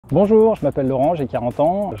Bonjour, je m'appelle Laurent, j'ai 40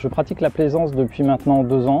 ans. Je pratique la plaisance depuis maintenant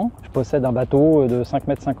 2 ans. Je possède un bateau de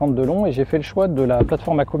 5,50 m de long et j'ai fait le choix de la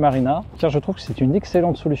plateforme Aqua Marina car je trouve que c'est une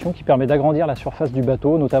excellente solution qui permet d'agrandir la surface du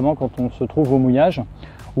bateau, notamment quand on se trouve au mouillage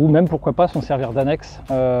ou même pourquoi pas s'en servir d'annexe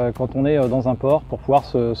quand on est dans un port pour pouvoir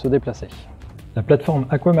se déplacer. La plateforme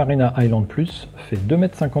Aqua Marina Island Plus fait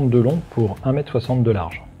 2,50 m de long pour 1,60 m de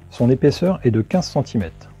large. Son épaisseur est de 15 cm.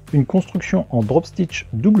 Une construction en drop stitch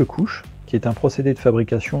double couche qui est un procédé de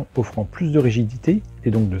fabrication offrant plus de rigidité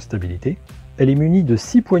et donc de stabilité. Elle est munie de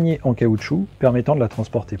 6 poignées en caoutchouc permettant de la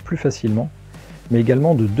transporter plus facilement, mais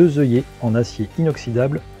également de 2 œillets en acier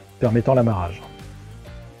inoxydable permettant l'amarrage.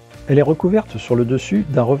 Elle est recouverte sur le dessus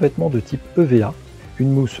d'un revêtement de type EVA,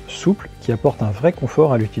 une mousse souple qui apporte un vrai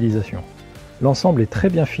confort à l'utilisation. L'ensemble est très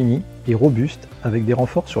bien fini et robuste avec des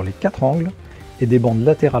renforts sur les 4 angles et des bandes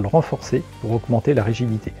latérales renforcées pour augmenter la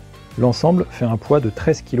rigidité. L'ensemble fait un poids de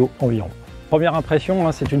 13 kg environ. Première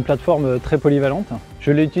impression, c'est une plateforme très polyvalente.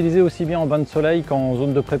 Je l'ai utilisée aussi bien en bain de soleil qu'en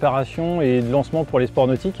zone de préparation et de lancement pour les sports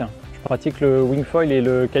nautiques. Je pratique le wingfoil et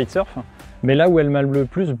le kitesurf. Mais là où elle m'a le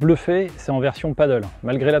plus bluffé, c'est en version paddle.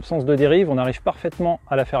 Malgré l'absence de dérive, on arrive parfaitement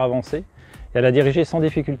à la faire avancer et à la diriger sans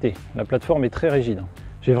difficulté. La plateforme est très rigide.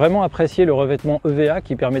 J'ai vraiment apprécié le revêtement EVA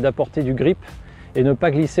qui permet d'apporter du grip et ne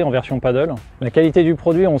pas glisser en version paddle. La qualité du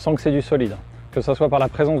produit, on sent que c'est du solide. Que ce soit par la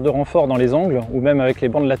présence de renforts dans les angles ou même avec les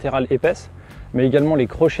bandes latérales épaisses, mais également les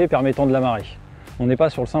crochets permettant de l'amarrer. On n'est pas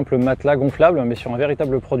sur le simple matelas gonflable, mais sur un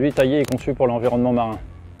véritable produit taillé et conçu pour l'environnement marin.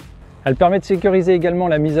 Elle permet de sécuriser également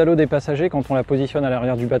la mise à l'eau des passagers quand on la positionne à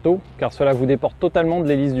l'arrière du bateau, car cela vous déporte totalement de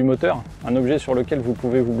l'hélice du moteur, un objet sur lequel vous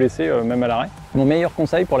pouvez vous blesser même à l'arrêt. Mon meilleur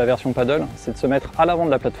conseil pour la version paddle, c'est de se mettre à l'avant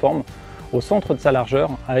de la plateforme, au centre de sa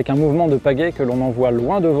largeur, avec un mouvement de pagaie que l'on envoie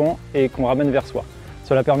loin devant et qu'on ramène vers soi.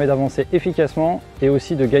 Cela permet d'avancer efficacement et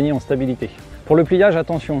aussi de gagner en stabilité. Pour le pliage,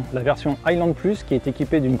 attention, la version Island Plus, qui est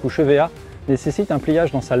équipée d'une couche EVA, nécessite un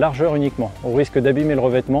pliage dans sa largeur uniquement, au risque d'abîmer le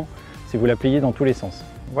revêtement si vous la pliez dans tous les sens.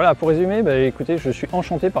 Voilà, pour résumer, écoutez, je suis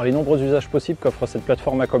enchanté par les nombreux usages possibles qu'offre cette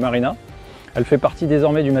plateforme Aqua Marina. Elle fait partie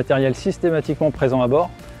désormais du matériel systématiquement présent à bord,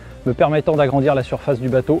 me permettant d'agrandir la surface du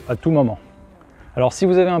bateau à tout moment. Alors si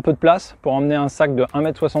vous avez un peu de place pour emmener un sac de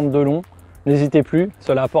 1,60 m de long, n'hésitez plus,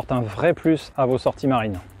 cela apporte un vrai plus à vos sorties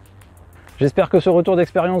marines. J'espère que ce retour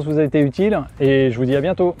d'expérience vous a été utile et je vous dis à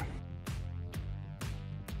bientôt.